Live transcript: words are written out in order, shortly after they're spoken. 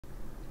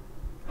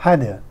Hi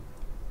there.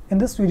 In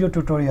this video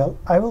tutorial,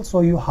 I will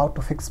show you how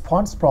to fix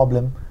fonts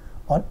problem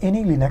on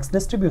any Linux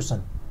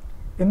distribution.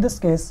 In this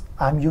case,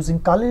 I am using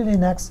Kali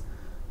Linux,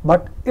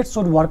 but it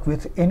should work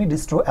with any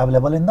distro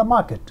available in the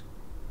market.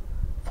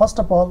 First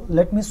of all,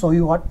 let me show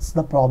you what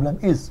the problem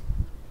is.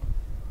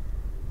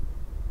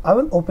 I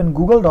will open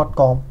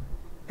google.com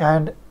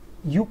and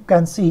you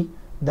can see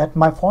that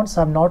my fonts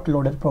have not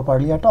loaded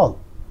properly at all.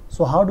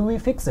 So how do we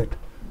fix it?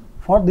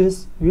 For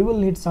this, we will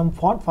need some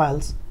font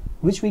files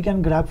which we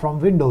can grab from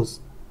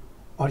Windows,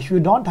 or if you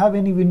don't have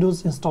any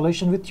Windows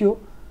installation with you,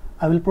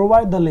 I will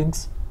provide the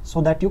links so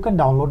that you can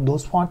download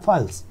those font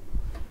files.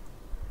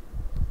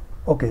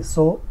 Okay,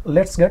 so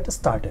let's get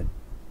started.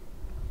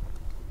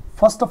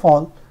 First of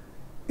all,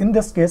 in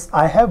this case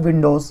I have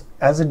Windows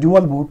as a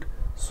dual boot,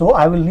 so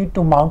I will need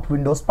to mount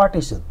Windows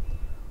partition.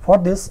 For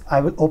this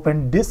I will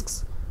open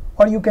disks,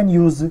 or you can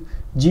use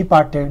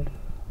gparted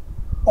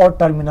or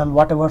terminal,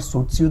 whatever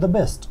suits you the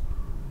best.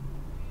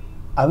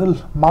 I will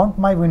mount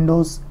my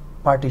Windows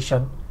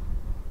partition.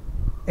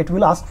 It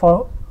will ask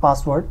for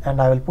password and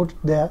I will put it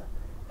there,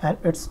 and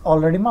it's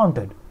already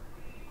mounted.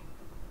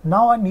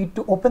 Now I need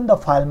to open the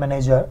file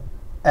manager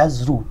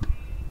as root.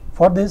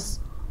 For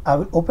this I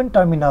will open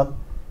terminal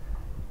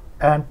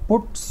and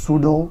put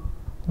sudo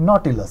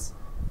Nautilus.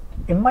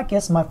 In my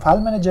case my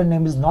file manager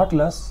name is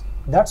Nautilus,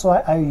 that's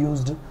why I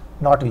used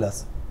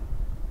Nautilus.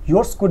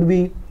 Yours could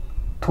be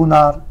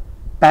Thunar,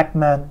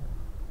 Pacman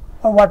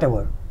or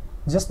whatever.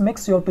 Just make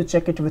sure to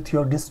check it with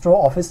your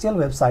distro official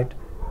website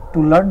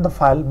to learn the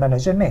file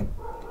manager name.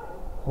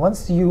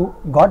 Once you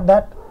got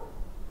that,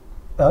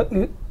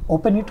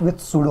 open it with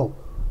sudo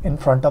in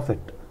front of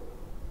it.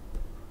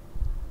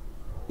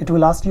 It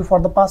will ask you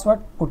for the password,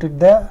 put it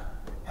there,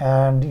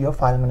 and your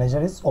file manager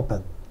is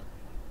open.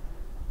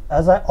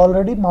 As I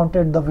already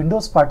mounted the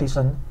Windows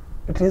partition,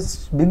 it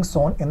is being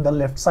shown in the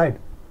left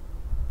side.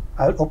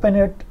 I will open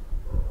it,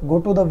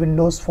 go to the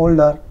Windows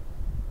folder,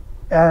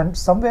 and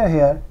somewhere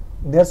here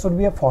there should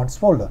be a fonts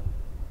folder.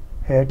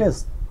 Here it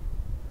is.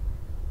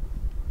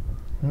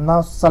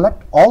 Now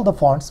select all the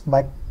fonts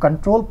by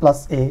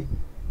Ctrl+A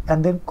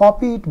and then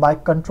copy it by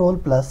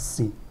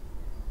Ctrl+C.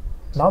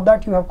 Now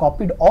that you have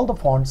copied all the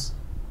fonts,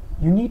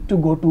 you need to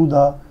go to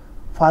the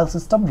file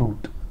system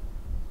root.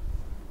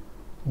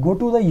 Go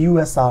to the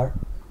USR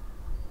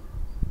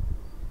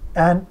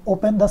and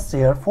open the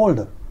share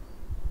folder.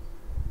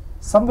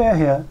 Somewhere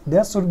here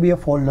there should be a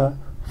folder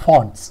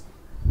fonts.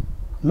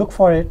 Look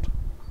for it,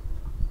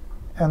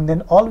 and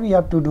then all we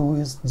have to do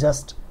is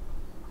just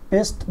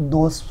paste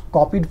those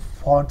copied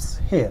fonts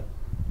here.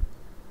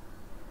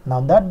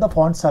 Now that the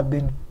fonts have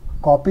been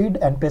copied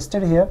and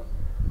pasted here,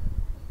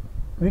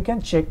 we can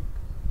check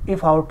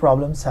if our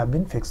problems have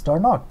been fixed or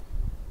not.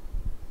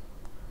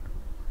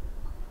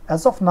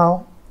 As of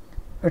now,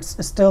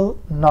 it's still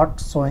not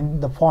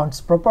showing the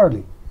fonts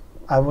properly.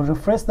 I will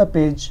refresh the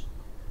page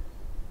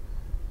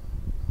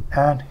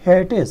and here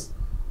it is.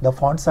 The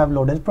fonts have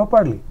loaded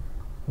properly.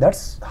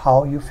 That's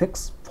how you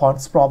fix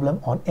fonts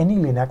problem on any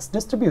Linux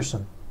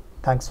distribution.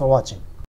 Thanks for watching.